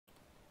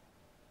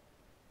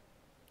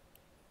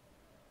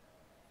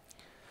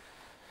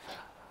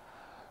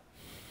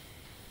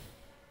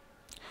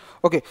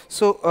Okay,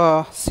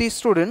 so see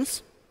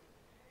students,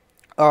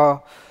 uh,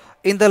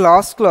 in the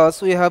last class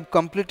we have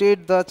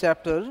completed the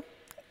chapter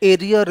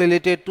area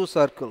related to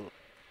circle,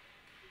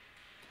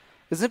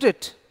 isn't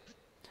it?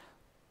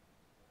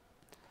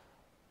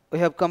 We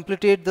have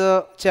completed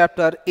the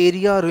chapter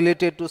area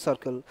related to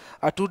circle.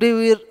 I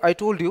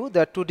told you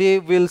that today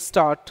we'll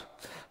start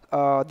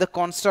the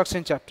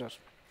construction chapter.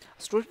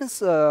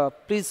 Students,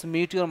 please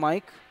mute your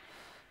mic.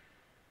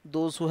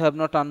 Those who have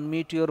not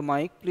unmute your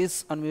mic,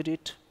 please unmute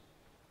it.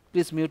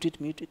 Please mute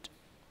it,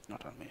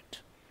 not unmute.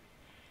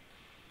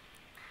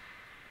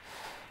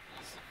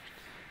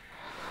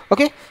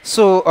 Okay,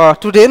 so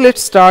today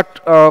let's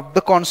start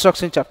the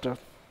construction chapter.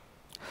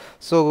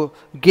 So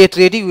get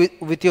ready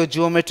with your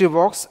geometry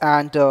box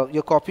and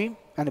your copy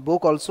and a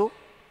book also.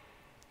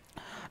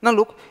 Now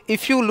look,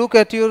 if you look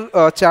at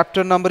your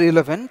chapter number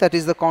 11, that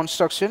is the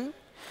construction,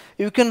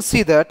 you can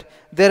see that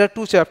there are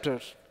two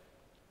chapters,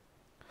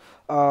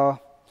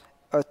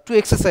 two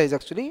exercise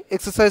actually,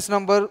 exercise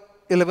number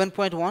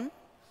 11.1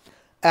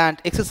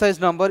 and exercise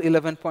number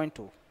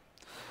 11.2.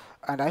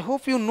 And I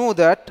hope you know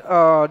that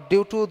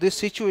due to these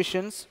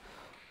situations,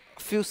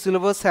 few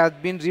syllabus has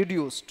been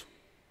reduced.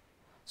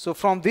 So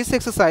from this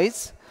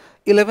exercise,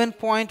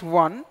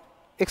 11.1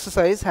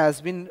 exercise has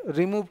been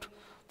removed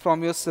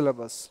from your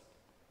syllabus.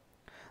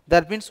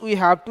 That means we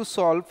have to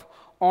solve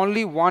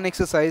only one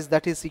exercise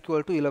that is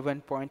equal to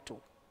 11.2.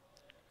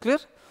 Clear?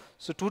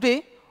 So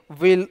today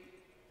we'll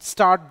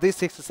start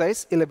this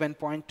exercise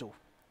 11.2.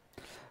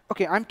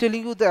 Okay, I'm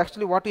telling you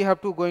actually what we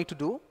have to going to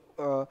do.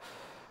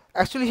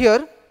 Actually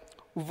here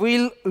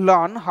we'll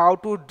learn how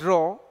to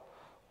draw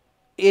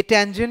a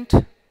tangent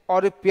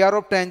or a pair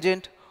of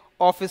tangent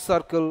of a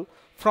circle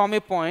from a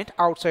point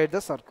outside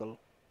the circle.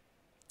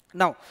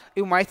 Now,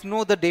 you might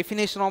know the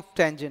definition of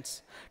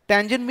tangents.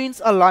 Tangent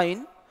means a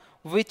line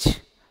which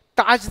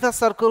touches the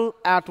circle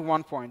at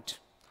one point,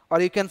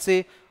 or you can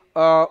say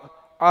a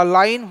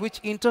line which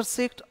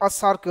intersects a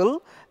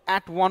circle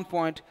at one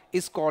point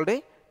is called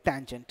a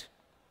tangent.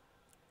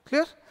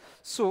 Clear?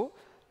 So,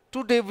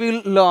 today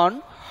we'll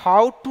learn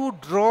how to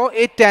draw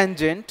a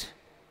tangent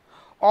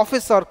of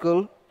a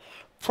circle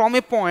from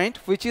a point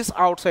which is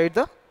outside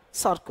the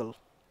circle,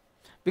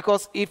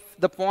 because if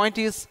the point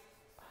is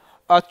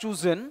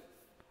chosen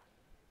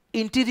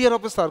interior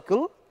of a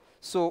circle,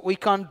 so we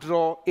can't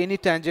draw any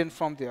tangent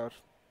from there.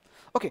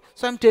 Okay,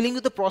 so I'm telling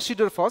you the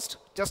procedure first,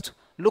 just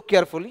look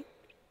carefully.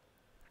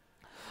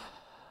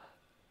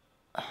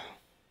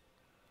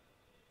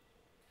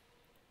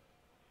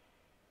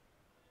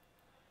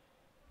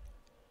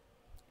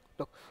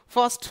 Look,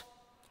 first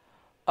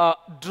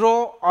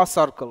draw a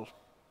circle.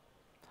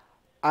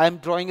 I am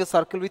drawing a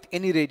circle with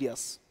any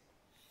radius.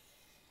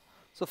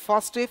 So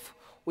first step,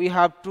 we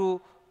have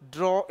to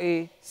draw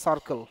a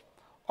circle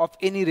of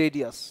any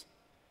radius.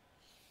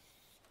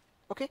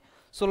 Okay,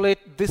 so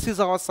this is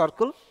our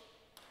circle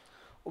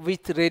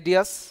with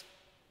radius.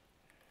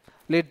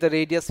 Let the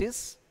radius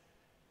is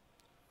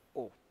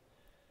O.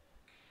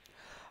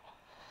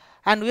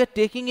 And we are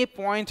taking a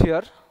point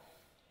here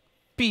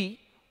P,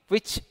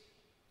 which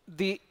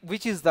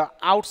is the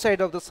outside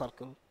of the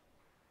circle.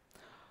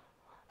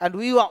 And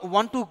we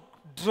want to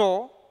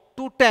draw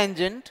two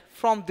tangents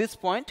from this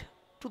point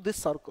to this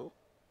circle.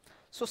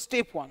 So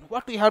step 1,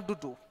 what we have to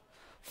do?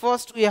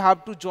 First we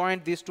have to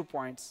join these 2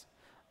 points,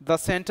 the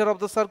center of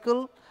the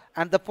circle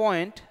and the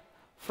point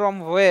from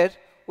where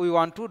we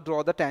want to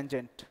draw the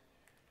tangent.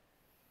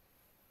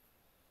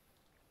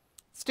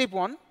 Step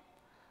 1,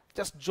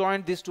 just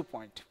join these 2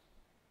 points.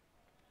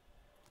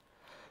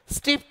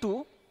 Step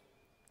 2,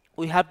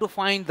 we have to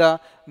find the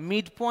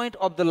midpoint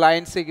of the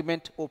line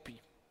segment OP.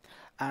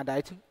 And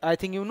I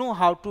think you know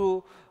how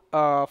to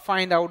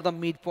find out the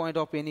midpoint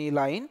of any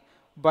line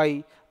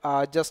by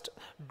just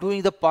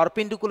doing the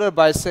perpendicular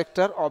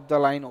bisector of the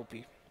line OP.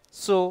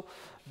 So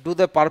do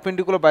the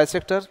perpendicular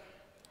bisector.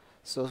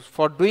 So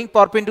for doing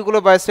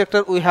perpendicular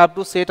bisector, we have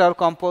to set our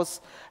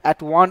compass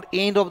at one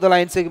end of the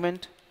line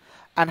segment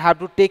and have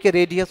to take a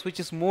radius which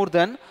is more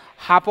than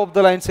half of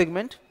the line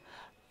segment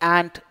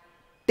and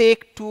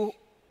take 2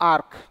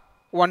 arcs.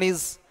 One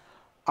is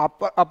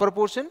upper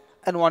portion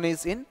and one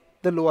is in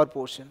the lower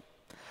portion.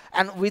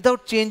 And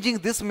without changing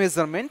this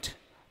measurement,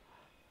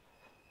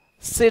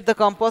 set the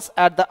compass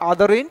at the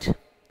other end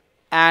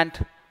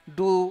and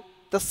do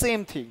the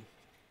same thing.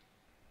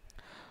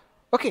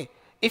 Okay,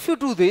 if you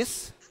do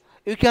this,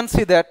 you can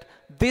see that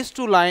these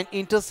 2 lines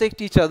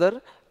intersect each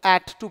other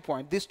at 2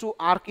 points. These 2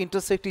 arcs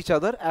intersect each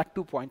other at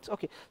 2 points.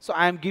 Okay, so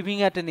I am giving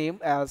it a name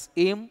as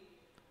M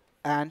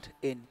and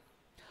N.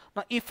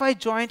 Now, if I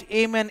joined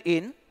M and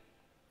N,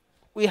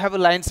 we have a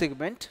line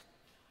segment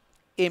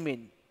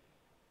MN.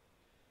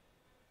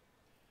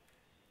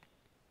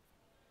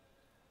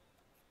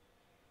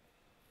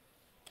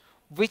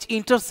 Which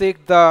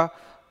intersect the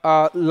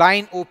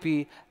line OP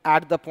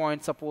at the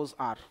point, suppose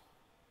R.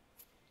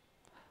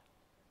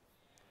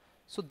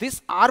 So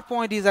this R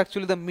point is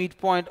actually the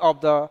midpoint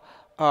of the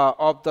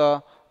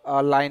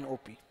line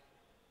OP.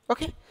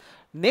 Okay.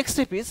 Next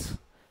step is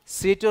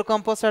set your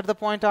compass at the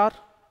point R,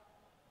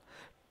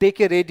 take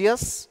a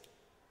radius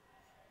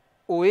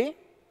OA,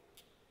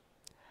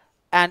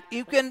 and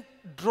you can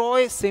draw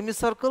a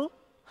semicircle,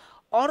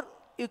 or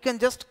you can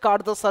just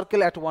cut the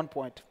circle at one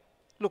point.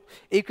 Look,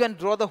 you can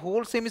draw the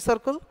whole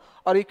semicircle,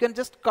 or you can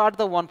just cut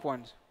the one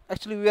point.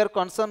 Actually, we are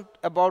concerned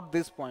about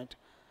this point,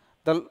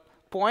 the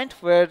point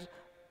where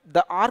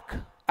the arc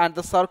and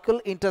the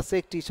circle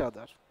intersect each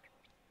other.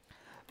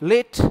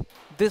 Let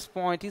this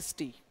point is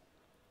T.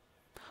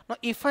 Now,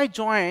 if I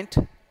joint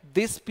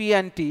this P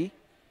and T,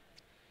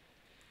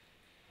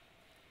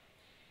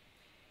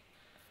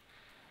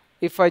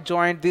 if I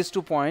join these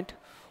 2 points,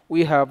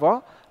 we have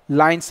a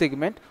line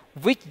segment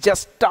which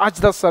just touch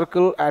the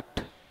circle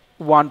at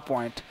one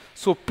point.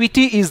 So PT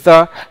is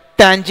the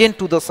tangent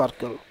to the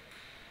circle.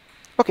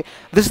 Okay,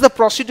 this is the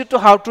procedure to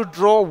how to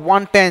draw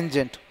one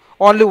tangent,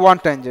 only one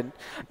tangent.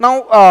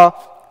 Now,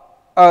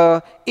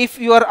 if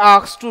you are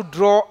asked to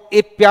draw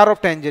a pair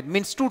of tangent,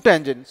 means 2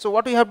 tangents. So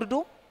what you have to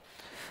do?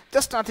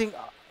 Just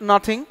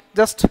nothing.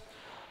 Just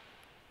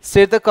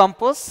set the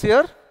compass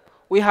here.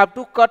 We have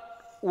to cut.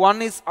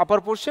 One is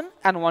upper portion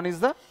and one is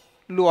the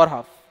lower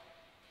half.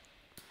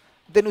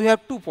 Then we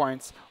have 2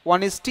 points.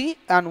 One is T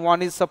and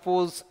one is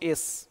suppose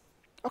S.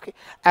 Okay,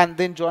 and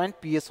then join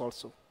PS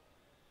also.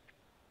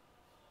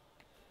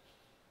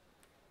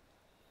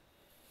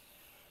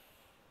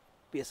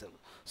 PSL.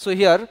 So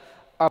here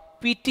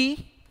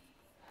PT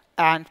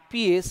and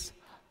PS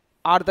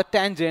are the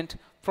tangent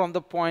from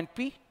the point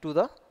P to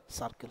the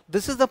circle.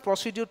 This is the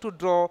procedure to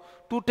draw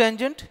 2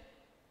 tangent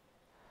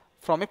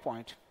from a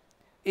point.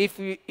 If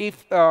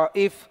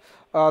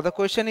the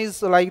question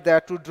is like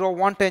that, to draw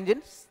 1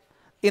 tangent,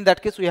 in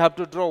that case we have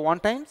to draw 1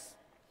 times.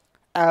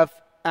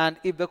 And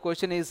if the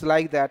question is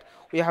like that,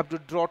 we have to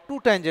draw 2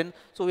 tangent,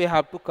 so we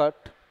have to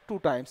cut 2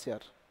 times here.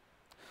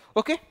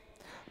 Okay.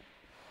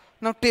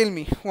 Now tell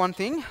me one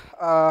thing,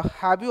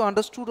 have you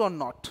understood or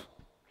not?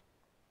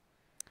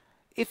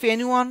 If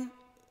anyone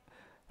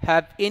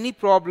have any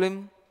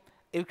problem,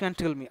 you can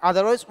tell me.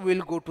 Otherwise, we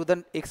will go to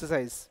the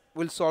exercise.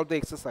 We'll solve the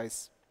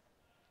exercise.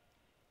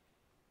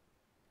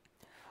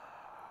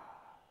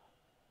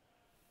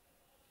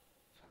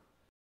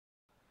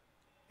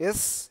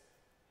 Yes,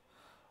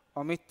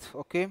 Amit,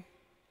 okay.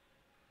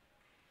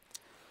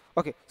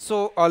 Okay,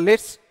 so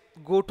let's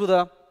go to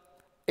the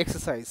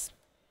exercise.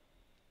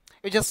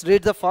 You just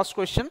read the first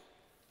question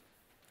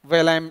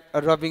while I'm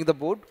rubbing the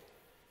board.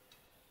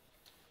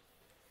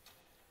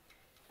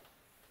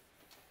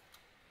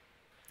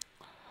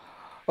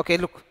 Okay,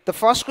 look, the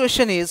first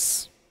question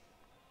is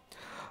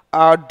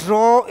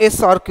draw a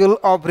circle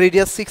of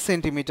radius 6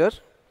 centimeter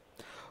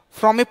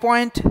from a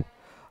point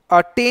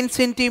 10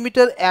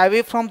 centimeter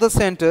away from the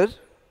center.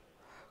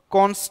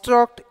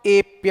 Construct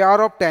a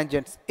pair of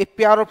tangents. A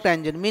pair of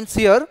tangent means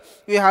here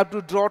you have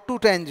to draw 2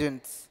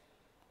 tangents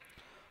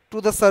to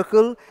the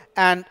circle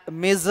and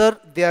measure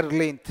their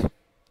length.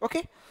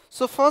 Okay,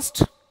 so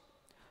first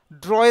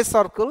draw a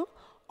circle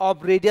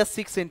of radius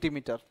 6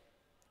 centimeter.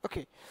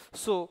 Okay,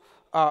 so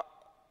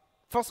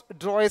first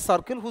draw a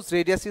circle whose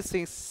radius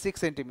is 6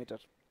 centimeter.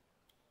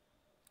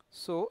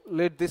 So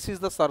let this is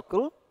the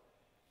circle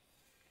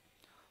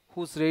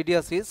whose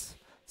radius is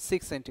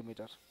 6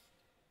 centimeter.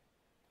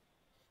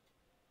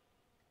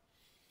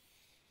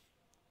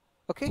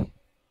 Okay,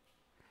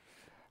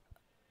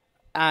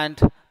 and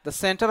the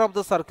center of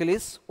the circle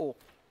is O.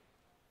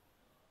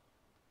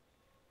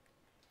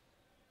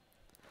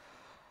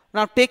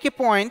 Now take a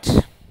point,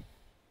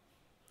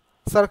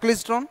 circle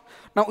is drawn.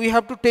 Now we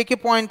have to take a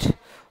point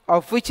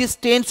of which is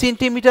 10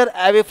 centimeter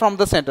away from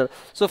the center.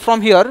 So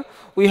from here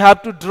we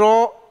have to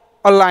draw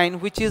a line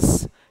which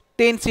is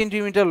 10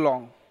 centimeter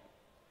long.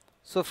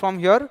 So from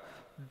here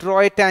draw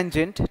a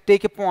tangent,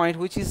 take a point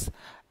which is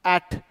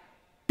at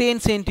 10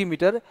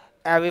 centimeter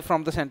away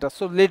from the center.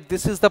 So let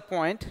this is the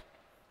point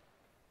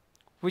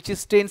which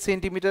is 10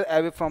 centimeter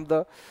away from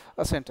the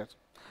center.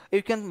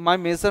 You can, my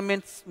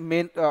measurements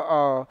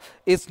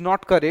is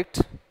not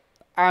correct.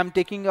 I am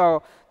taking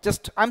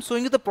I'm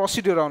showing you the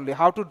procedure only,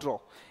 how to draw.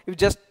 You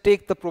just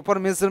take the proper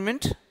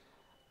measurement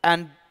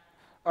and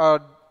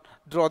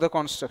draw the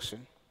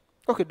construction.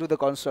 Okay, do the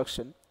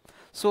construction.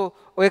 So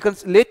we can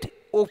let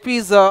OP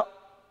is a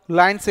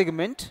line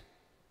segment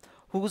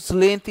whose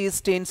length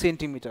is 10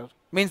 centimeter.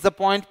 Means the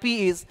point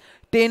P is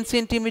 10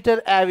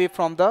 centimeter away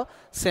from the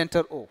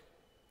center O.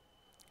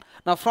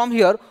 Now from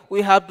here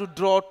we have to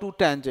draw 2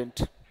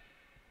 tangent.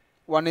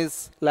 One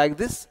is like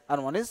this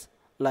and one is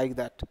like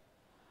that.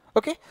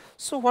 Okay,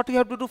 so what we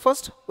have to do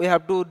first? We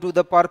have to do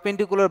the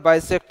perpendicular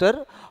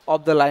bisector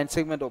of the line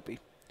segment OP.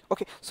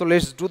 Okay, so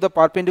let's do the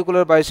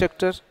perpendicular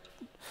bisector.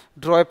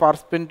 Draw a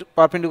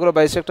perpendicular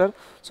bisector.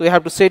 So we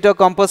have to set a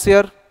compass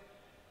here.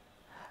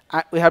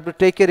 We have to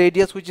take a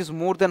radius which is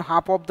more than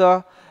half of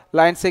the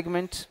line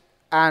segment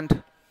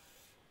and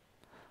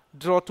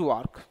draw 2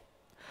 arc.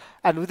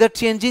 And without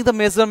changing the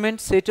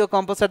measurement, set your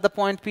compass at the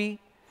point P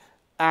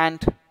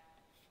and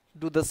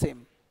do the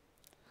same.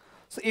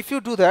 So if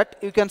you do that,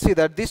 you can see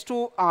that these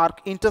 2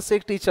 arcs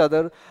intersect each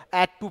other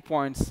at 2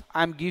 points.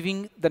 I am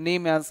giving the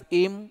name as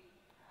M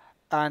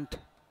and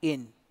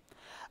N.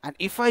 And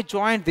if I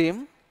join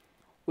them,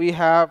 we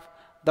have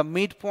the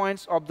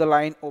midpoints of the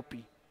line OP.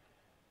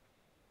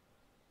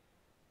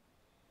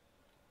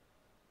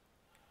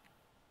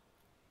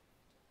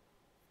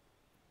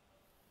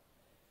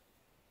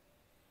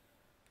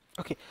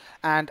 Okay,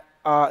 and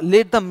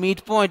let the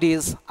midpoint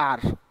is R.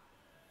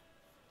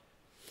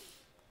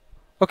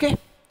 Okay,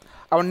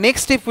 our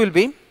next step will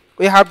be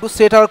we have to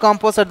set our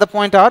compass at the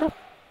point R.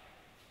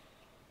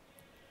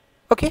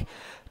 Okay,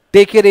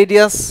 take a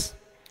radius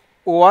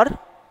OR.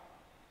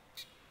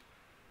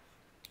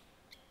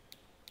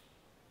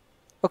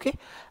 Okay,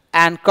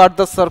 and cut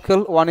the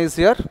circle. One is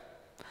here,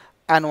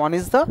 and one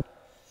is the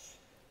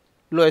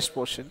lowest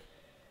portion.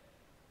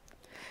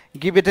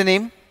 Give it a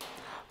name.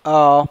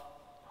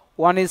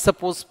 One is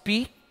suppose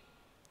P.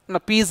 Now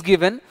P is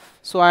given,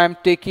 so I am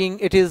taking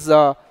it is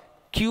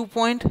Q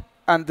point,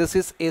 and this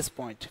is S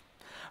point.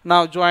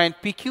 Now join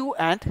PQ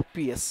and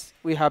PS.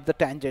 We have the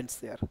tangents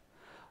there.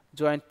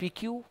 Join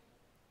PQ.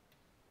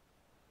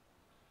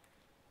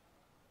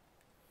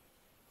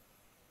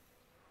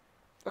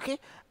 Okay,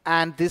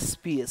 and this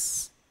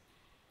PS.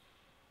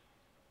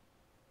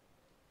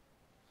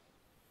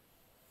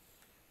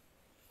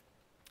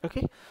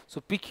 Okay, so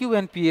PQ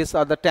and PS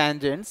are the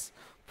tangents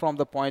from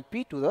the point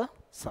P to the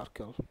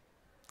circle.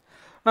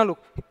 Now look,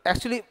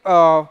 actually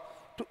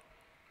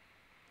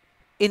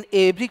in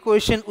every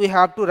question we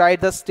have to write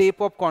the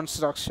step of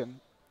construction.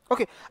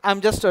 Okay,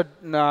 I'm just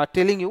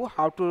telling you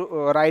how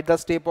to write the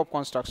step of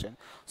construction.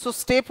 So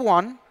step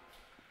 1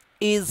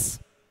 is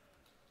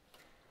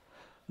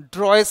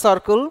draw a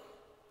circle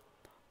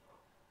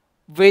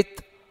with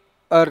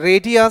a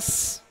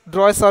radius,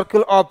 draw a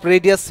circle of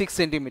radius 6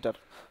 centimeter.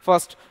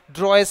 First,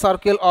 draw a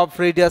circle of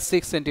radius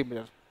 6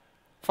 centimeter.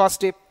 First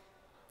step.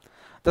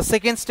 The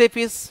second step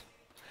is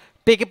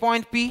take a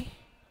point P,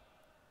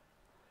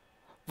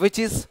 which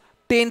is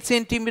 10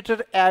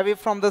 centimeter away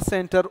from the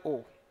center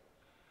O.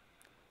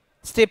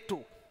 Step 2.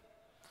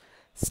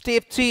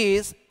 Step 3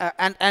 is,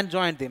 and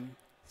join them.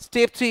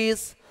 Step 3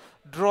 is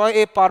draw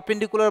a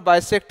perpendicular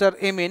bisector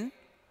MN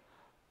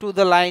to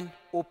the line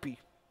OP.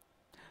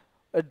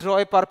 Draw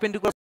a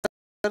perpendicular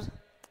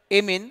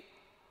MN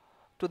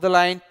to the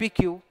line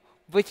PQ,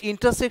 which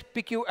intersect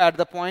PQ at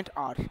the point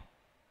R.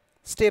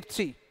 Step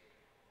 3.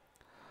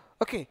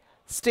 Okay.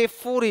 Step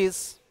 4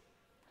 is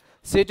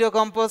set your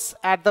compass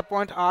at the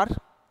point R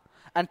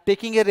and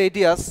taking a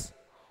radius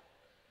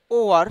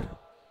OR,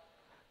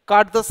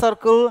 cut the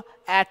circle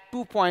at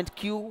 2 point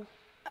Q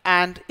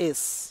and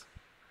S.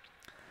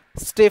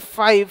 Step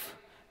 5,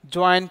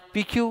 join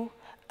PQ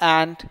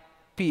and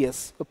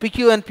PS. So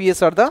PQ and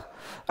PS are the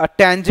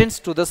tangents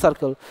to the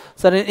circle.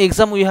 So in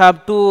exam we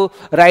have to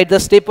write the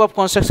step of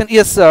construction.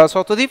 Yes,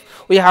 Satyadip,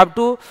 we have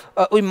to,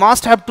 we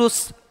must have to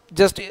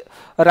just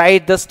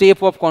write the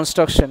step of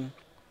construction.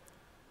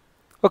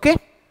 Okay?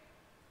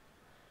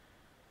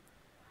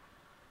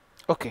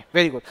 Okay,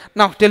 very good.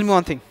 Now tell me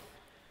one thing.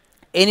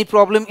 Any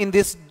problem in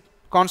this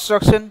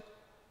construction?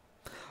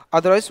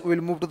 Otherwise, we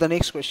will move to the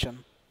next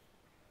question.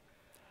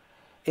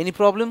 Any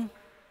problem?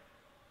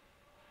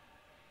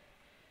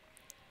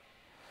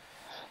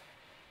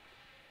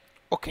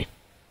 Okay.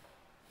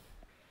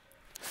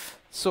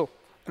 So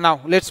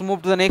now let's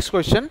move to the next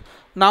question.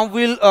 Now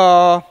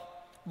we'll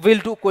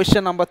do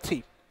question number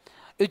 3.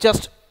 You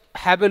just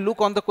have a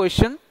look on the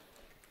question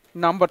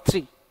number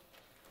 3.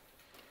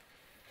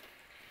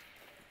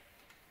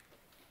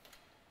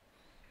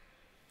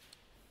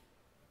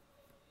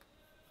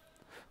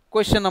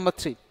 Question number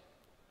 3.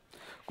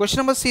 Question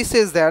number C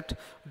says that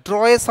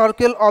draw a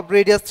circle of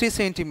radius 3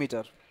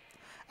 centimeter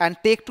and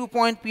take 2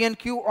 point P and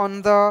Q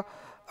on the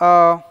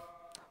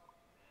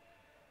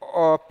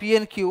P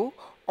and Q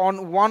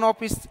on one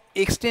of its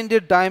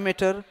extended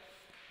diameter,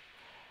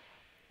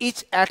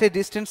 each at a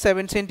distance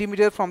 7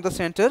 centimeter from the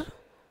center.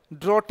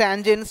 Draw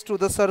tangents to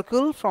the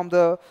circle from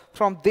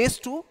these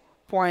two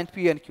point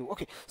P and Q.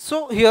 Okay,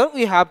 so here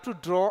we have to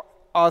draw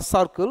a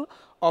circle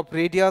of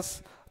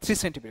radius 3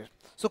 centimeter.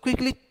 So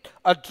quickly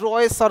draw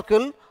a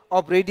circle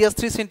of radius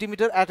 3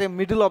 centimeter at the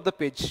middle of the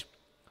page.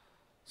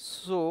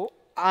 So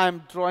I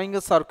am drawing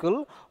a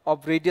circle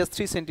of radius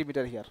 3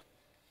 centimeter here.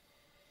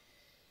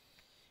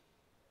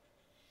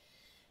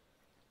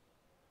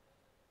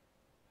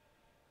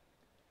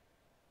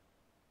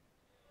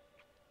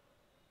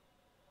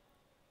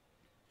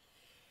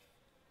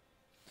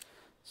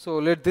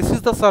 So this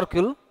is the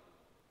circle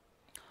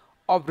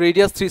of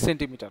radius 3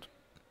 centimeter.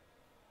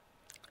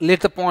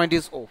 Let the point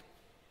is O.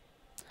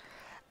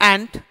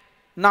 And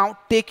now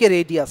take a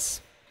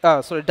radius,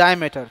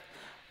 diameter.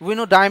 We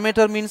know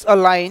diameter means a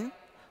line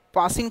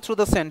passing through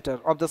the center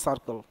of the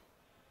circle.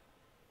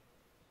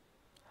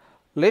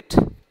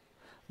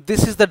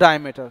 This is the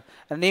diameter.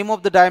 The name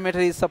of the diameter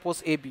is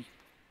suppose AB.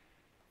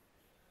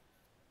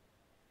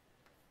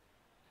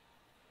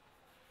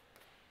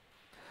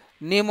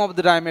 Name of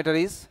the diameter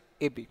is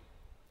AB.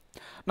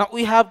 Now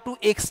we have to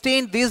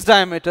extend this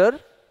diameter.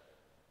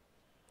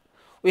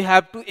 We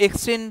have to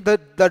extend the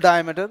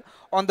diameter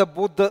on the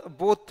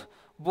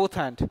both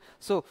hand.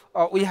 So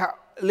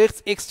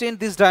let's extend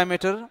this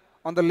diameter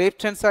on the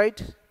left hand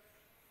side.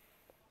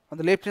 On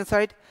the left hand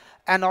side,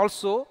 and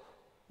also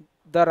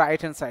the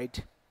right hand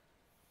side.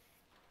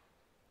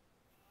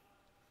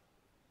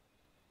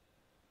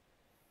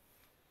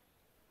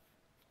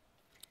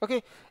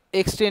 Okay,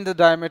 extend the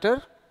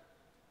diameter.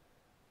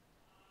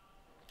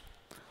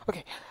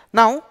 Okay,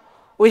 now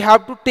we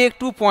have to take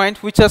 2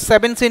 points which are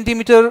 7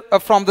 centimeter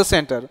from the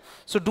center.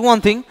 So do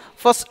one thing.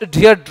 First,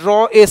 here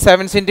draw a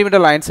 7 centimeter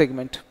line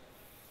segment.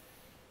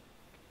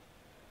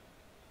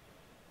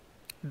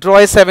 Draw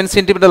a 7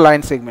 centimeter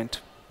line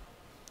segment.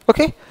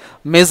 Okay,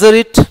 measure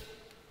it.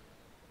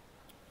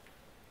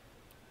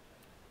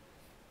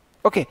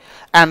 Okay,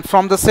 and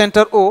from the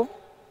center O,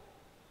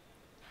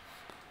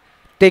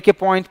 take a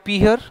point P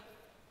here,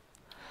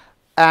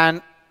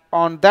 and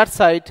on that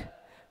side,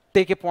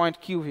 take a point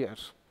Q here.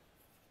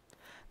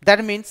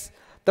 That means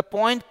the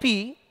point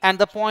P and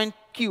the point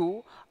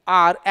Q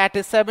are at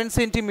a 7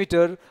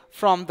 centimeter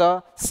from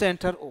the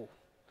center O.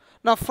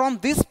 Now from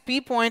this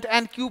P point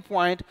and Q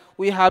point,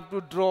 we have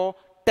to draw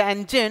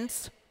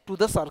tangents to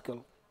the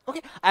circle.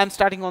 Okay, I am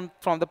starting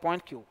from the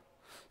point Q.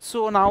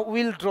 So now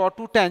we'll draw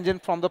 2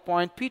 tangents from the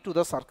point P to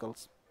the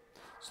circles.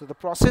 So the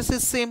process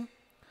is same.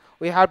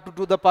 We have to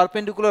do the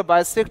perpendicular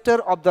bisector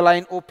of the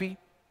line OP.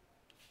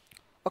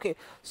 Okay,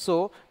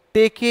 so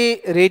take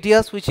a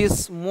radius which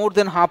is more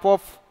than half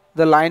of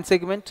the line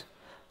segment.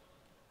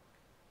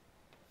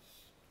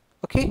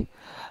 Okay,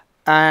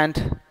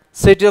 and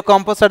set your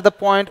compass at the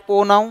point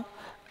O now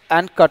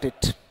and cut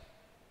it.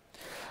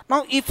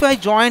 Now if I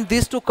join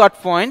these 2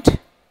 cut points,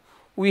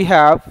 we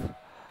have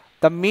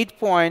the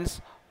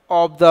midpoints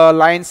of the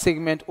line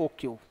segment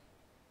OQ.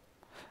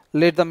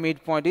 Let the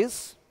midpoint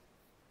is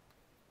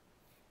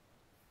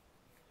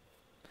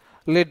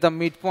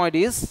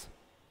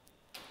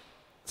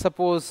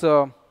suppose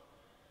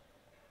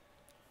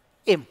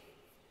M.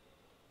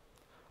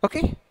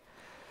 Okay,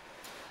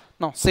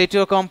 now set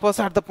your compass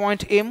at the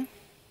point M.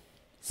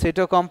 Set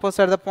your compass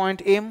at the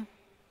point M.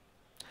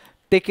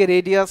 Take a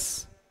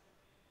radius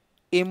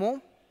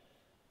MO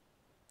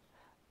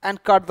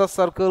and cut the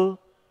circle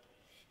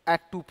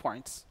at 2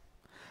 points.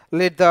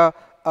 Let the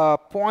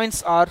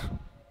points are,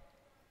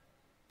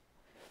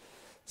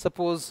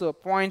 suppose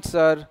points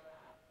are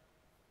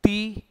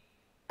T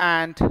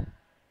and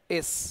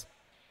S.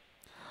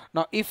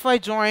 Now if I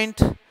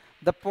joined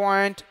the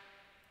point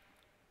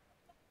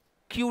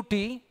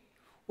QT,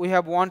 we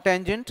have 1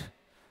 tangent.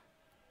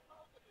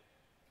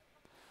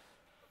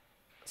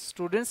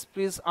 Students,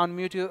 please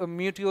unmute your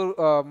mute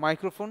your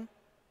microphone,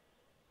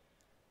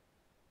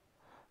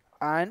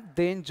 and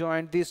then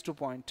join these 2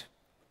 points.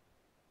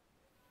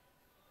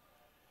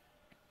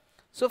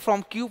 So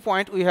from Q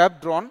point we have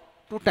drawn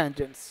 2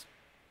 tangents,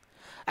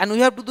 and we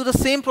have to do the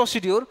same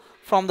procedure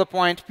from the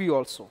point P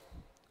also.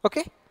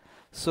 Okay,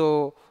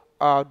 so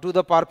do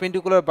the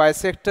perpendicular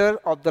bisector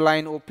of the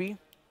line OP.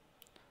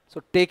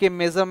 So take a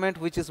measurement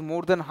which is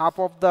more than half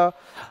of the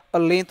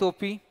length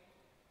OP,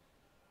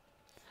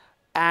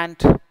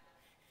 and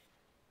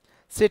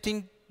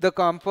setting the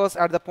compass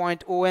at the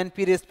point O and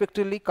P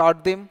respectively,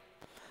 cut them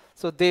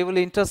so they will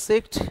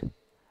intersect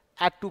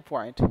at 2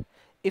 points.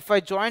 If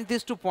I join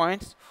these 2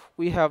 points,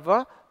 we have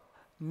a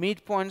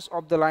midpoints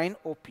of the line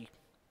OP.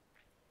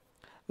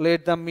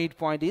 Let the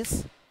midpoint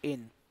is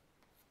N.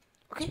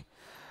 Okay,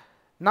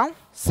 now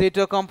set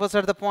your compass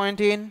at the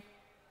point N.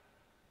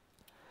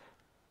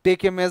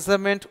 Take a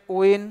measurement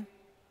ON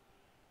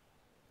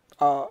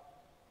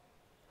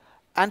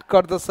and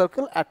cut the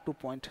circle at 2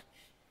 points.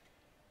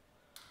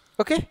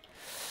 Okay,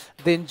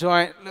 then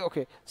join.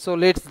 Okay, so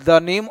let's, the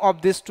name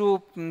of these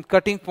 2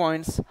 cutting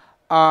points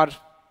are,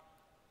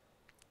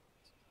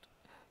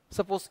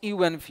 suppose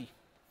U and V.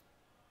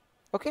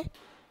 Okay,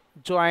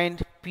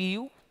 joined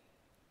PU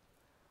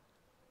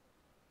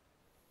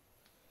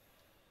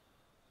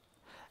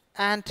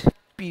and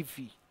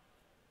PV.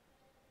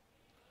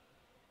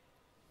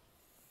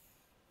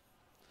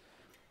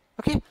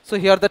 Okay, so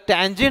here the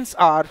tangents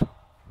are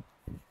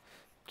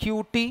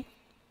QT,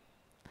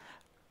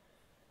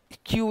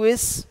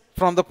 QS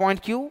from the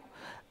point Q,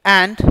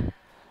 and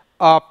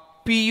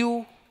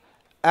PU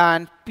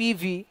and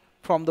PV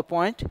from the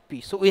point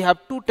P. So we have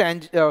 2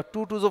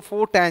 to the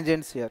 4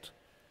 tangents here.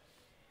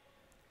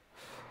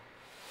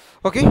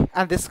 Okay,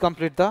 and this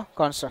complete the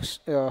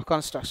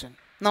construction.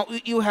 Now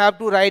you have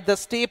to write the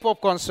step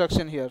of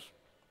construction here.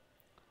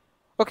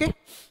 Okay,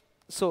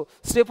 so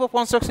step of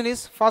construction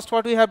is, first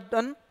what we have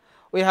done,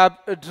 we have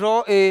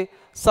draw a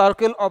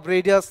circle of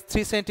radius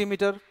 3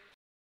 centimeter.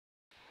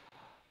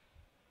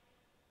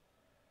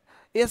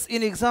 Yes,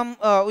 in exam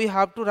we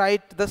have to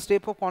write the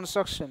step of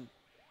construction.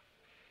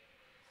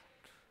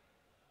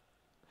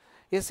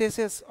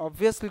 Yes,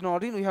 obviously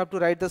Noreen, we have to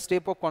write the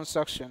step of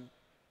construction.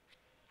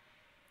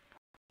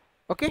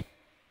 Okay,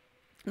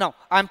 now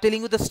I am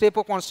telling you the step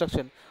of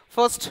construction.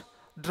 First,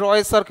 draw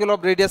a circle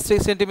of radius 3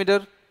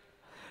 centimeter.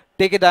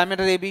 Take a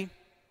diameter AB.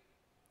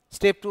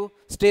 Step 2.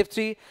 Step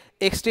 3,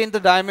 extend the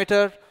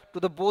diameter to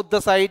the both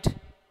the side.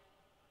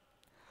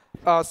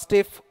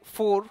 Step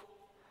 4,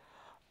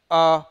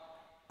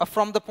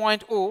 from the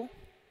point O,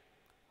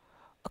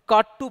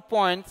 cut 2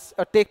 points,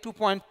 take 2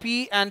 points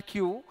P and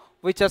Q,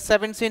 which are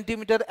 7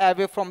 centimeter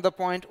away from the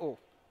point O.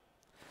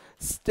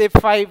 Step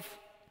 5,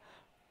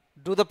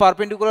 do the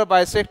perpendicular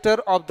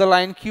bisector of the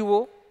line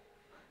QO.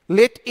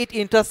 Let it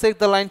intersect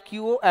the line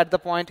QO at the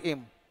point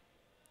M.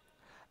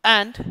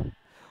 And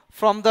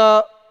from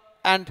the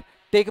and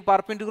take a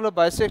perpendicular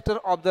bisector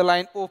of the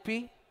line OP,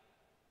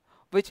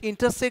 which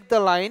intersect the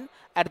line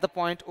at the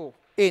point O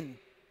N.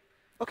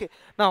 Okay.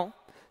 Now,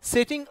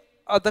 setting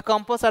the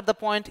compass at the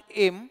point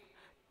M,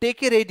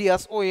 take a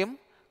radius OM,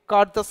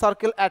 cut the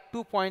circle at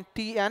 2 points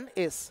T and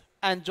S,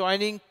 and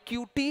joining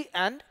QT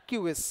and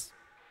QS.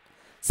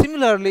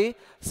 Similarly,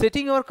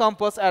 setting your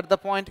compass at the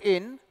point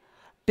N,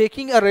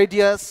 taking a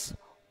radius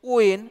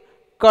ON,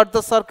 cut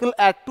the circle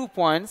at 2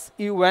 points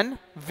U and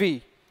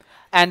V,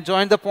 and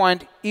join the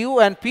point U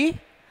and P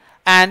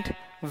and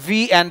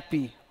V and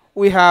P.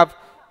 We have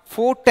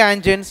 4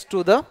 tangents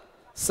to the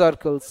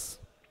circles.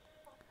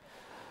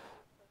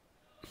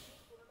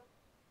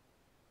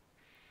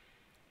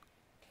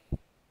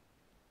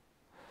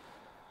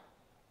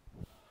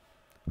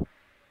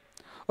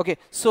 Okay,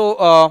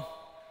 so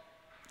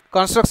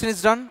construction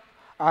is done.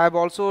 I have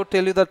also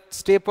tell you the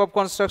step of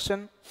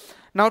construction.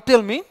 Now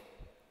tell me,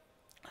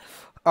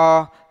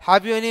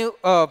 have you any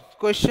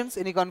questions,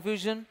 any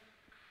confusion?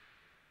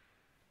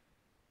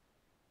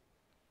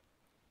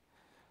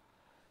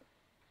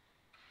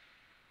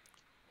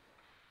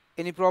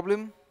 Any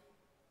problem?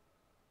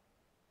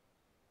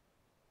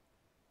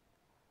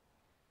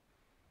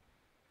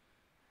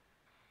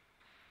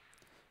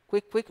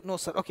 Quick, no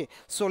sir. Okay,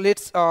 so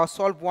let's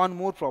solve one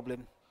more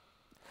problem.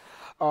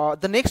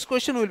 The next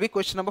question will be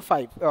question number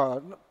 5.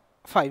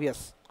 5,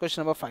 yes,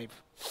 question number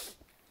 5.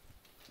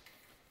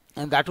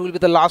 And that will be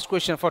the last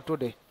question for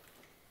today.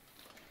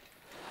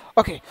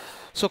 Okay,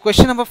 so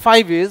question number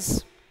 5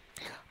 is,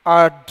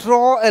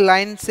 draw a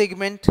line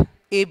segment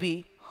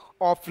AB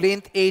of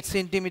length 8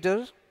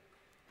 centimeter.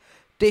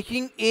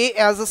 Taking A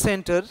as a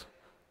center,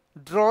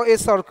 draw a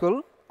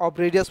circle of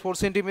radius 4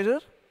 centimeter.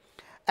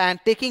 And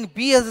taking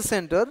B as a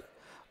center,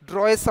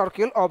 draw a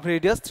circle of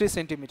radius 3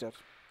 centimeter.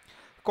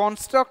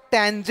 Construct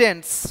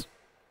tangents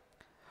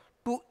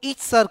to each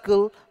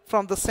circle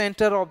from the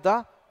center of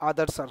the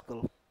other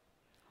circle.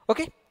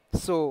 Okay,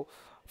 so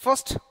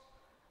first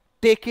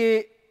take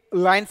a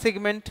line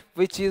segment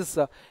which is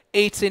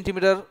 8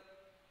 centimeter.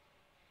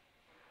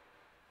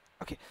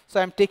 Okay,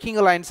 so I am taking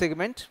a line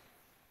segment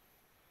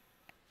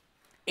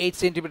 8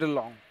 centimeter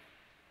long.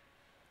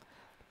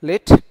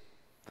 Let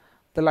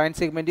the line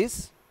segment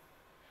is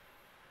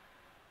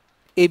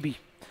AB.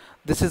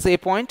 This is A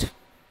point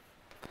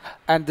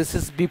and this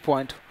is B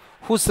point,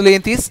 whose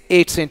length is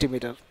 8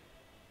 centimeter.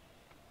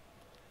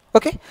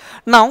 Okay,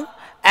 now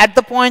at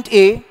the point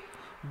A,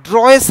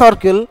 draw a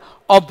circle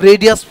of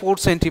radius 4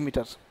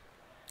 centimeter.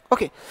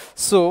 Okay,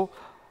 so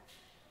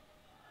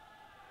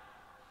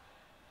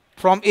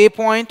from A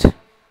point,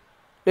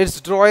 let's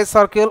draw a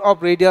circle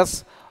of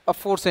radius of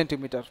 4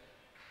 centimeter.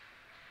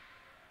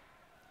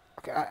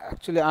 Okay,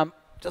 actually I'm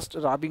just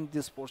rubbing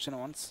this portion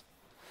once.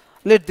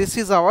 Let this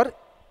is our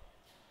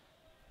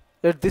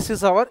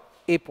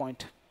A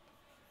point.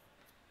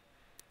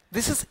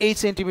 This is 8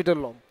 centimeter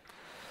long.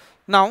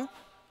 Now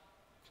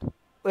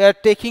we are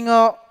taking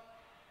a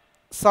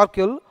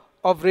circle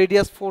of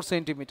radius 4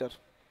 centimeter.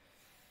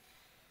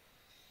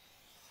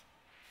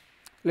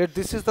 Let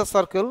this is the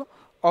circle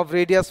of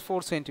radius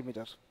 4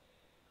 centimeter.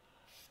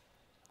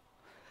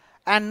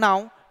 And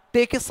now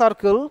take a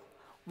circle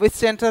with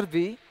center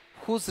B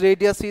whose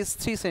radius is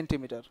 3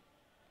 centimeter.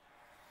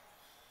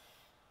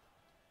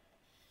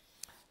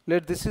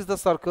 Let this is the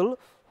circle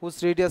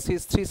whose radius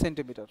is 3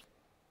 centimeter.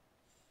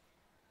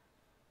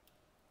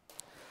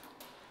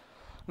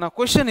 Now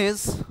question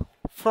is,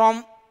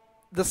 from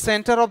the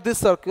center of this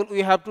circle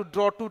we have to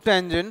draw 2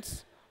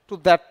 tangents to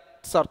that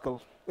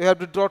circle. We have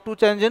to draw 2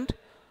 tangents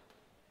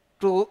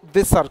to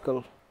this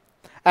circle.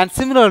 And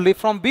similarly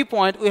from B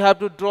point we have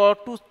to draw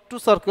two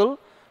circle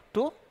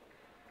to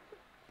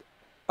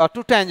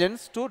 2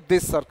 tangents to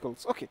these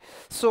circles. Okay,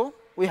 so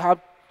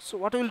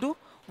what we will do,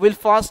 we'll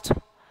first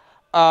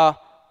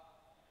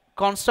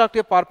construct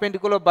a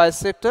perpendicular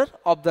bisector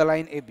of the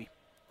line AB.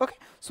 Okay,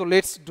 so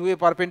let's do a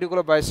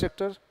perpendicular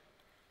bisector.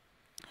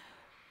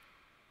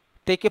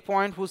 Take a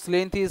point whose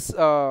length is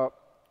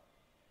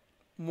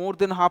more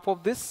than half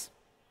of this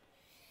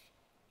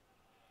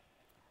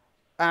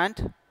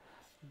and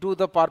do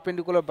the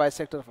perpendicular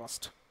bisector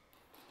first.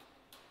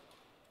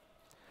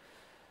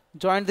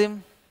 Join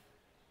them.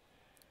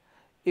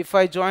 If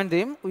I join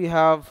them, we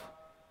have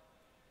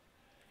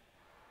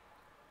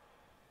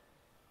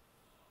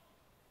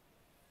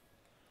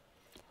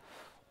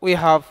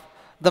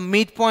the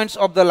midpoints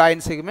of the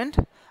line segment,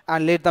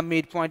 and let the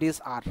midpoint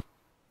is R.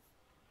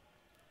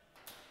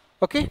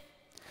 Okay.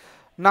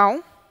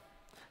 Now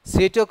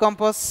set your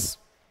compass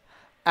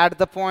at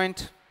the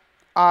point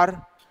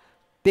R,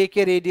 take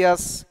a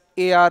radius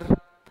AR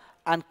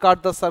and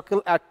cut the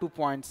circle at 2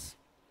 points.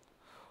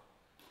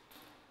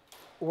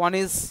 One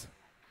is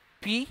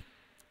P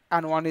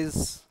and one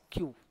is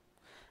Q.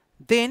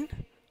 Then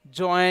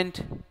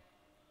joint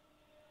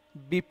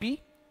BP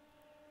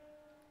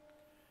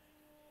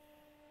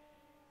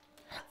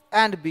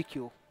and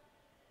BQ.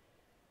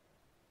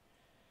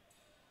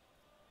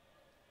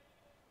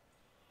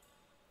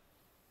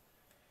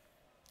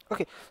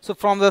 Okay, so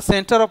from the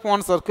center of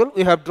one circle,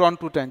 we have drawn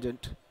two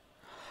tangent.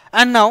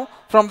 And now,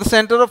 from the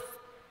center of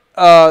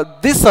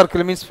this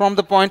circle, means from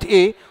the point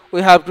A,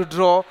 we have to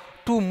draw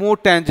two more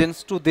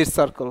tangents to this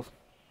circle.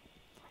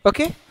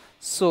 Okay,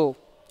 so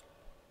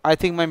I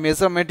think my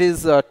measurement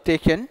is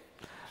taken.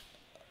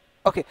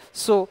 Okay,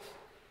 so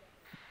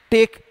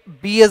take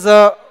B as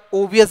a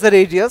OB as a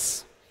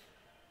radius,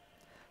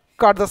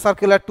 cut the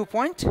circle at 2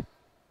 points.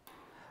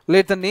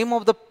 Let the name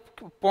of the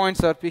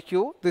points are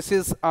PQ. This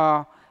is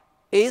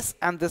S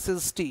and this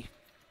is T.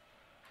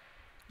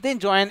 Then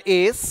join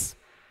S,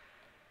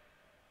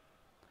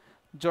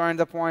 join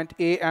the point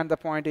A and the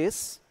point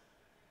S.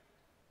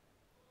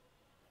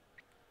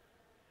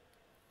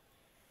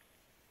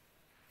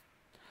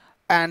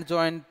 And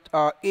join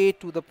A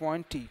to the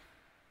point T.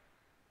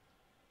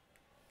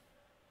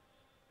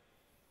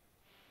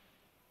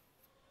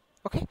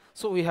 Okay,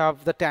 so we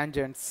have the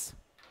tangents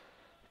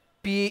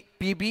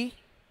PB,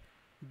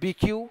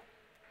 BQ,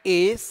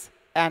 AS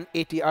and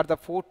AT are the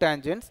four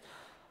tangents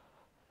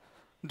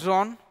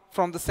drawn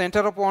from the center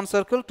of one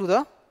circle to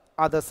the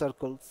other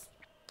circles.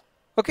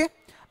 Okay,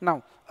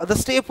 now the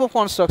step of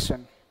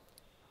construction.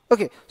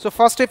 Okay, so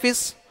first step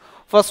is,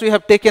 first we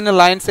have taken a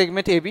line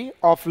segment AB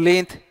of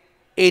length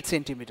 8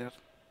 centimeter.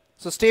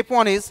 So step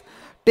 1 is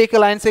take a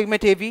line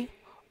segment AB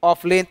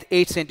of length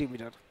 8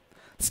 centimeter.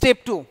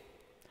 Step 2,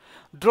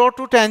 draw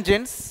two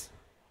tangents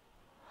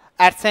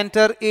at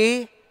center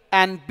A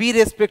and B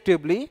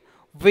respectively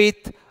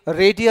with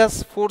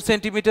radius 4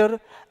 centimeter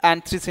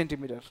and 3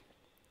 centimeter.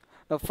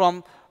 Now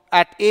from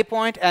at A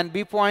point and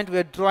B point we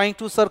are drawing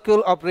two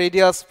circles of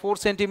radius 4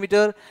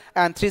 centimeter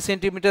and 3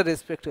 centimeter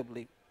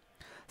respectively.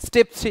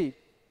 Step 3,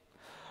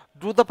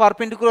 draw the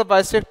perpendicular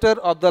bisector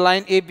of the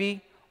line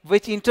AB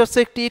which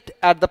intersect it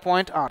at the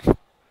point R.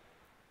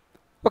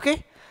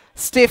 Okay.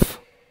 Step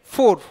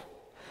 4,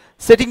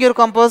 setting your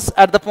compass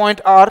at the point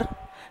R,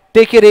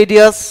 take a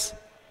radius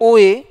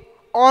OA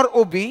or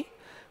OB,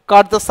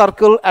 cut the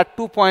circle at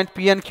 2 points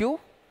P and Q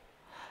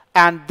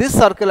and this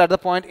circle at the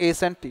point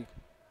S and T.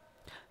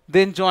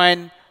 Then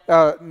join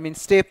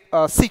step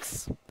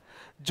 6,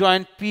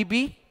 join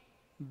PB,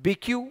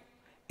 BQ,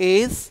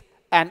 AS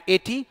and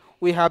AT.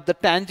 We have the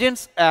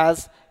tangents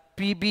as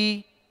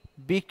PB,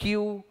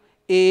 BQ,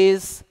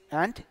 AS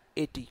and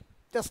AT.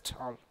 Just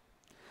all.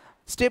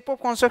 Step of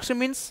construction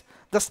means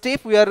the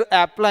step we are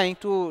applying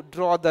to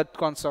draw that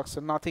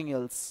construction, nothing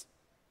else.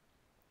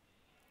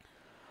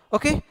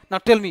 Okay, now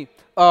tell me,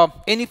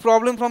 any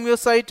problem from your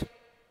side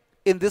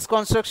in this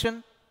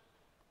construction?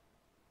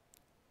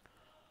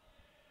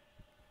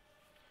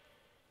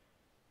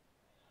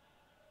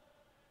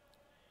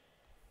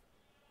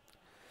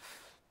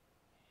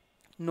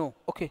 No,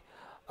 okay,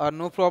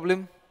 no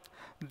problem.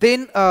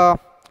 Then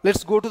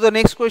let's go to the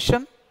next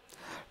question.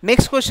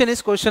 Next question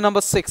is question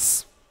number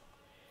 6.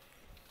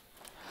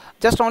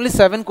 Just only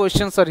 7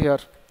 questions are here.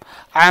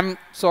 I am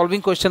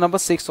solving question number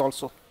 6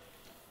 also.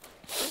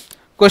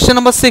 Question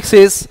number 6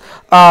 is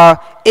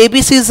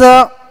ABC is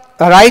a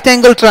right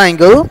angle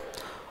triangle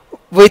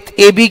with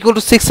AB equal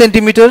to 6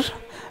 centimeter,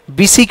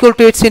 BC equal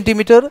to 8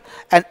 centimeter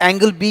and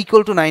angle B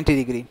equal to 90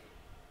 degree.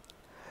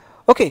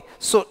 Okay,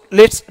 so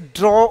let's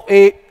draw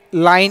a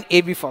line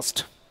AB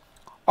first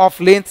of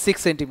length 6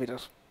 centimeter.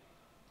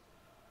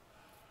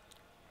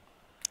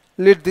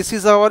 This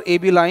is our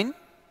AB line.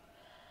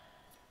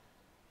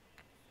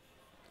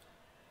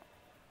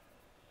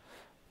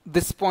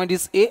 This point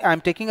is A I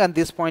am taking and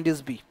this point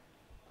is B.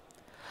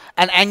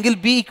 And angle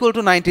B equal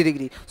to 90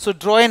 degree. So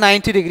draw a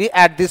 90 degree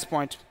at this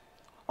point.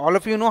 All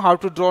of you know how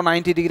to draw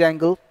 90 degree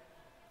angle.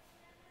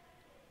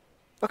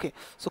 Okay,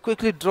 so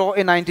quickly draw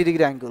a 90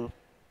 degree angle.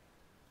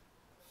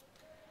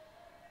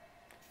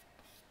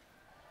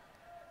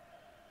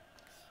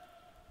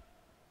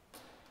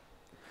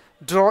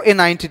 Draw a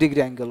 90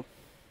 degree angle.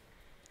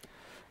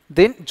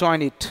 Then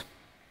join it.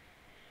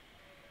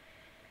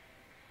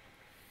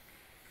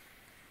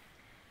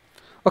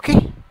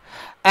 Okay,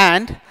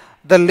 and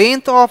the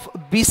length of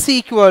BC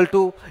equal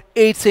to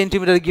 8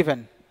 centimeter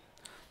given.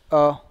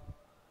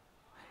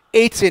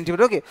 8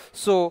 centimeter. Okay,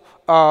 so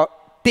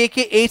take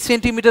a 8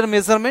 centimeter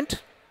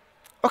measurement.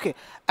 Okay,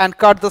 and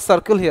cut the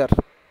circle here.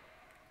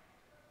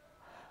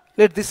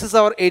 This is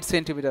our 8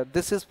 centimeter.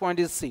 This is point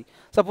is C.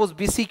 Suppose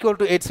BC equal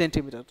to 8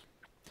 centimeter.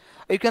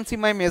 You can see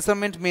my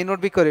measurement may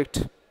not be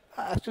correct.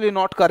 Actually,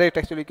 not correct.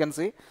 Actually, you can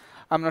see.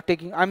 I'm not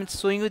taking. I'm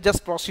showing you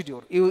just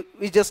procedure. You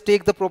just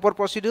take the proper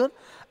procedure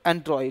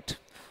and draw it.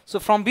 So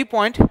from B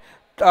point,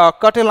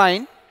 cut a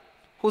line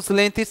whose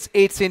length is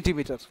 8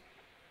 centimeter.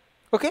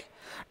 Okay.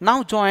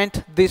 Now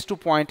joint these two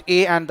points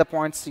A and the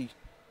point C.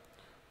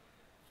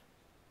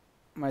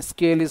 My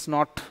scale is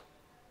not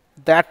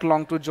that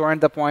long to join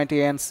the point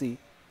A and C.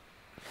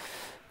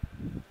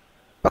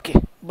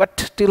 Okay,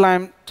 but till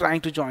I'm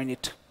trying to join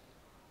it.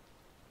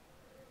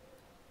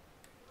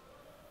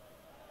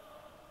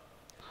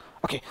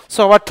 Okay,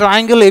 so our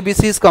triangle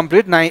ABC is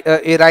complete.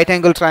 A right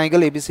angle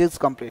triangle ABC is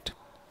complete.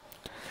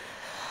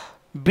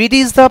 BD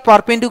is the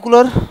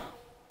perpendicular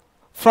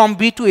from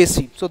B to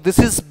AC. So this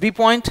is B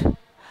point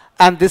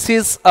and this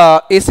is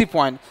AC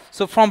point.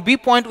 So from B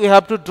point we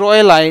have to draw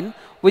a line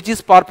which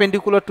is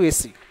perpendicular to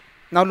AC.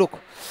 Now look,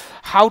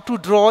 how to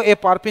draw a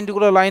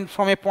perpendicular line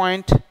from a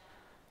point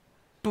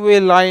to a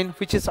line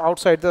which is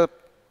outside the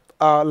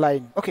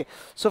line. Okay,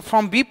 so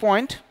from B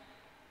point,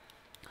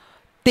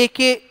 take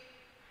a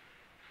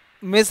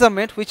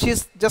measurement which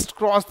is just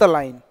cross the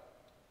line.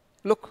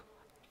 Look,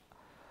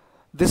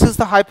 this is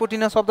the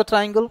hypotenuse of the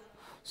triangle.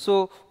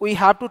 So we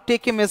have to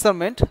take a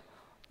measurement,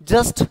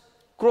 just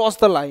cross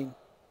the line,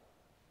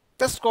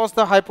 just cross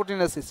the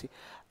hypotenuse AC,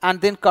 and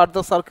then cut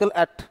the circle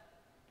at,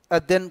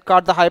 then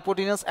cut the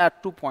hypotenuse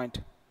at 2 points.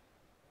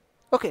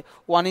 Okay,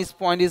 one is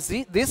point is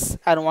this,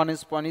 and one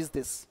is point is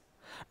this.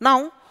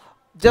 Now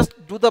just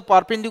do the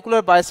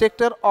perpendicular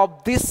bisector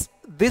of this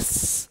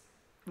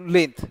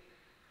length,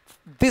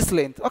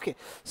 Okay,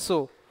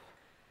 so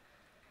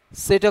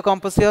set a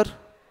compass here,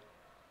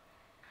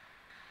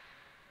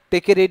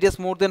 take a radius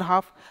more than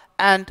half,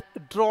 and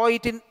draw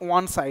it in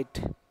one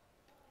side,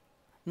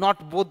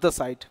 not both the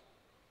side.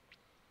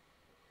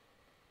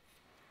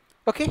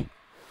 Okay,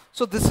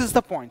 so this is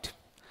the point.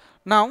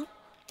 Now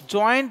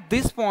join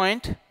this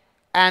point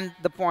and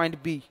the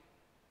point B.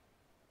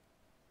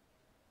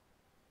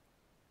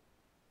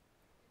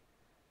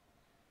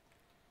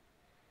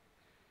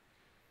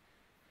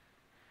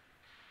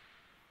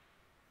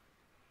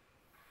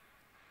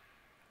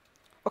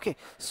 Okay,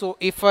 so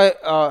if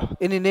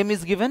any name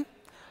is given,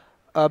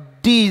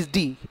 D is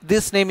D,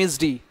 this name is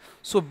D.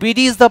 So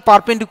BD is the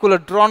perpendicular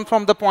drawn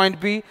from the point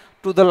B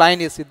to the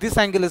line AC. This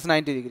angle is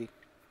 90 degree.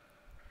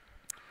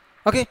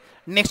 Okay,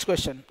 next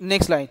question,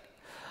 next line.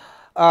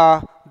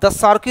 The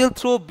circle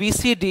through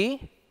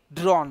BCD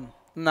drawn.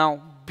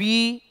 Now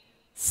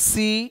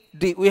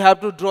BCD, we have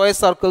to draw a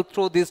circle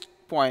through this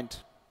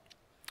point.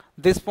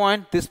 This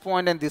point,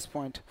 and this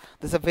point.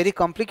 This is a very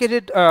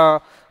complicated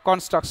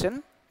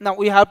construction. Now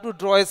we have to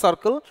draw a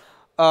circle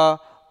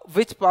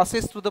which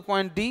passes through the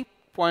point D,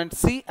 point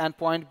C, and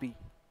point B.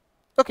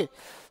 Okay,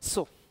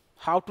 so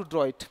how to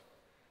draw it?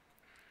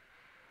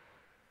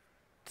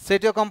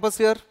 Set your compass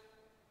here.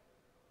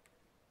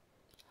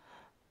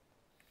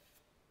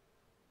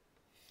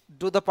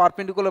 Do the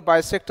perpendicular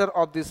bisector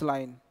of this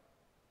line.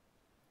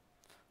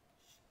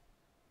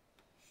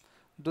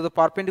 Do the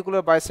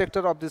perpendicular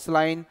bisector of this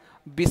line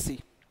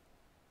BC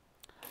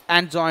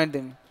and join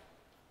them.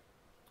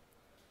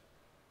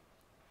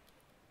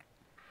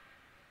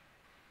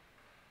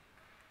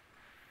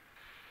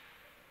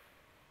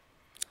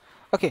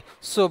 Okay,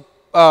 so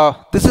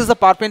this is the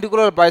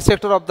perpendicular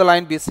bisector of the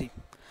line BC,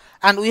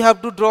 and we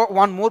have to draw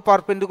one more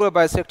perpendicular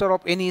bisector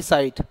of any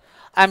side.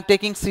 I am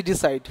taking CD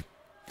side.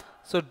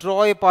 So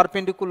draw a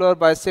perpendicular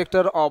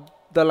bisector of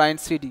the line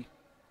CD.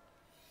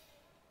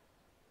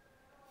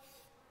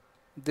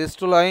 This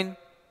two line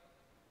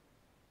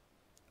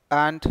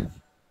and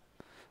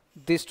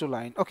these two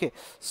line. Okay,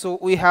 so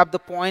we have the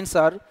points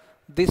are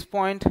this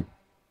point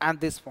and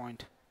this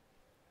point.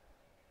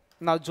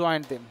 Now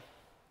join them.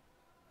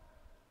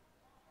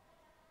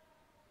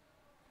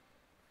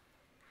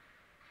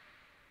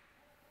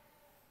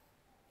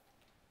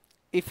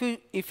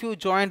 If you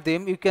join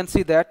them, you can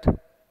see that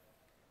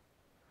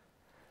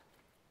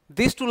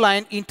these two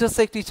lines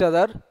intersect each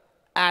other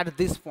at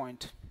this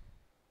point.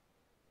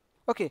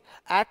 Okay,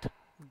 at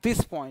this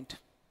point.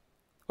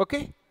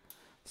 Okay,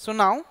 so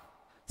now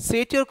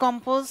set your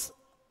compass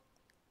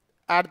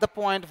at the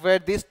point where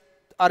these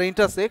are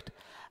intersect,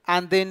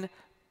 and then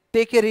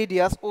take a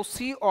radius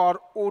OC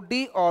or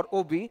OD or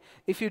OB.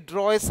 If you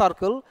draw a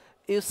circle,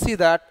 you see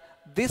that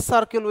this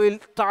circle will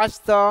touch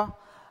the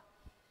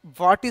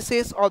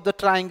vertices of the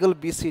triangle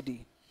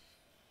BCD.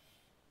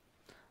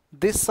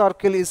 This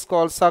circle is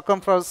called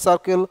circumference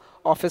circle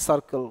of a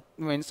circle,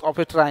 means of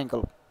a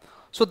triangle.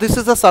 So this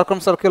is the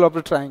circumcircle of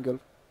the triangle.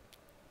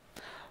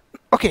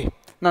 Okay,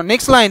 now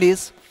next line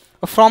is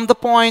from the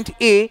point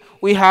A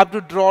we have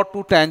to draw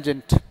two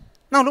tangent.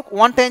 Now look,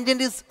 one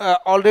tangent is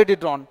already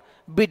drawn,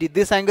 BD.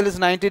 This angle is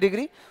 90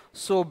 degree,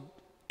 so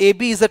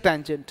AB is a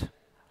tangent.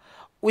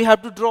 We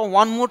have to draw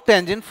one more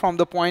tangent from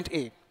the point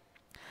A.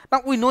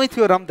 Now we know a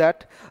theorem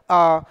that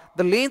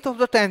the length of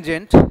the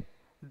tangent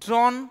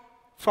drawn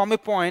from a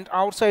point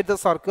outside the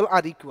circle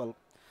are equal.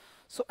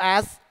 So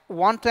as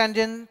one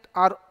tangent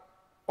are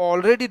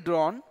already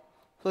drawn,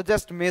 so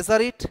just measure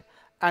it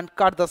and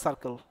cut the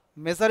circle.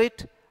 Measure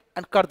it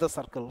and cut the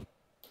circle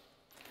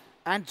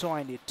and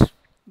join it.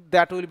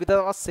 That will be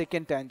the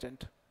second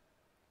tangent.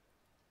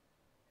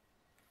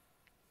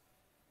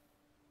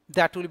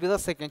 That will be the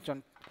second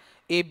one.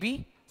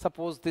 AB,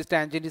 suppose this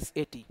tangent is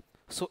 80.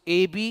 So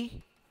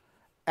AB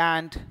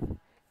and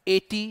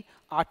 80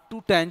 are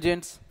two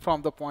tangents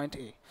from the point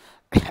A.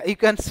 You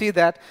can see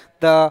that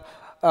the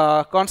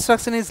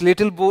construction is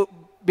little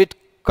bit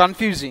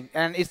confusing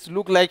and it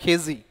look like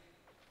hazy.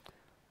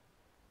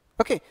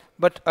 Okay,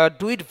 but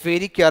do it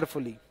very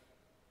carefully.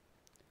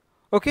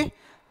 Okay,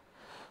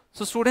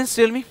 so students,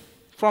 tell me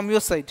from your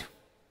side,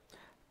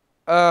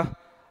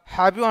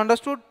 have you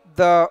understood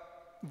the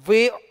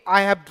way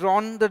I have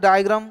drawn the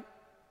diagram?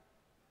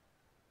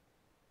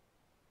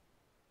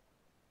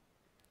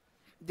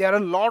 There are a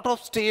lot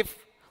of steps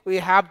we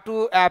have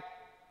to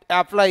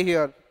apply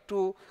here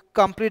to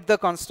complete the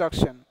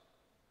construction.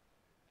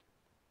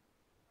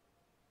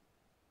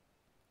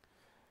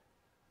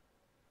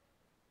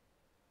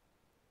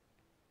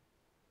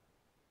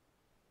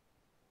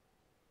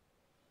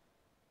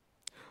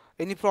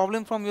 Any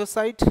problem from your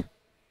side?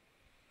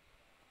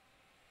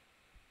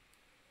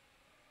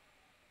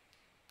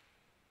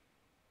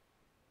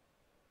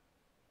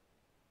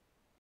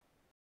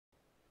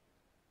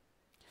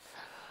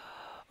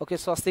 Okay,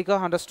 Swastika,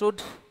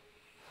 understood.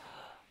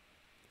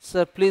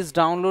 Sir, please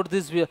download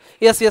this video.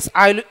 Yes, yes,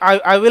 I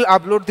will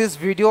upload this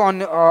video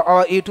on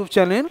our YouTube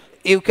channel.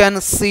 You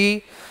can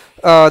see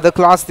the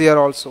class there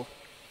also.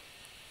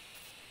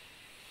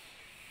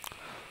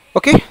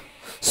 Okay,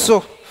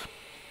 so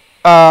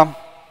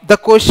the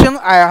question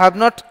I have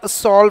not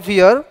solved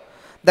here,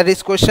 that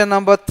is question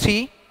number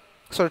 2,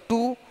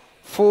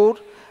 4,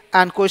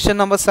 and question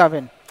number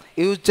 7.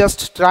 You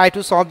just try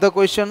to solve the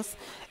questions,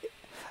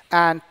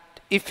 and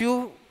if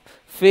you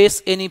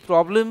face any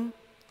problem,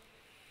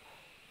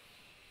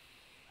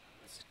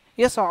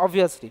 yes,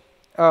 obviously.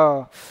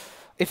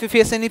 If you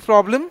face any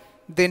problem,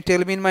 then tell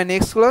me in my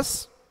next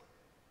class.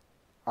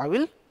 I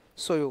will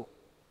show you.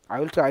 I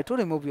will try to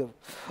remove you.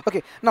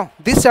 Okay, now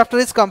this chapter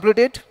is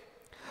completed.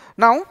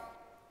 Now,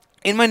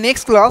 in my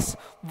next class,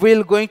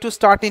 we're going to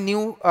start a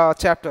new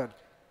chapter.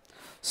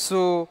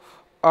 So,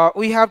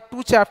 we have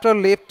 2 chapters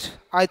left,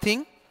 I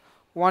think.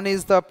 One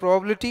is the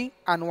probability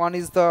and one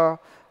is the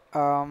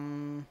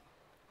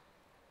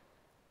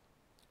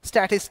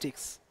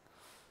statistics.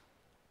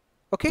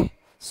 Okay,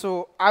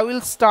 so I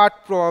will start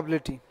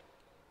probability.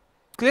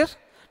 Clear?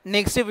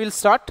 Next day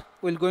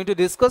we're going to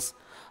discuss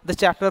the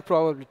chapter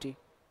probability.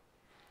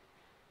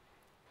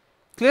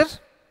 Clear?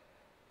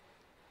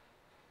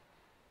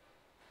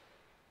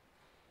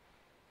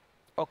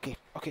 Okay,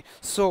 okay.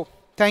 So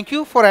thank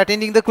you for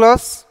attending the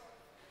class.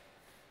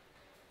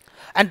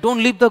 And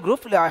don't leave the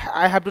group.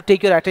 I have to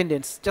take your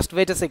attendance. Just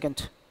wait a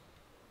second.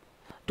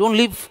 Don't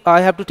leave.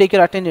 I have to take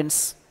your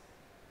attendance.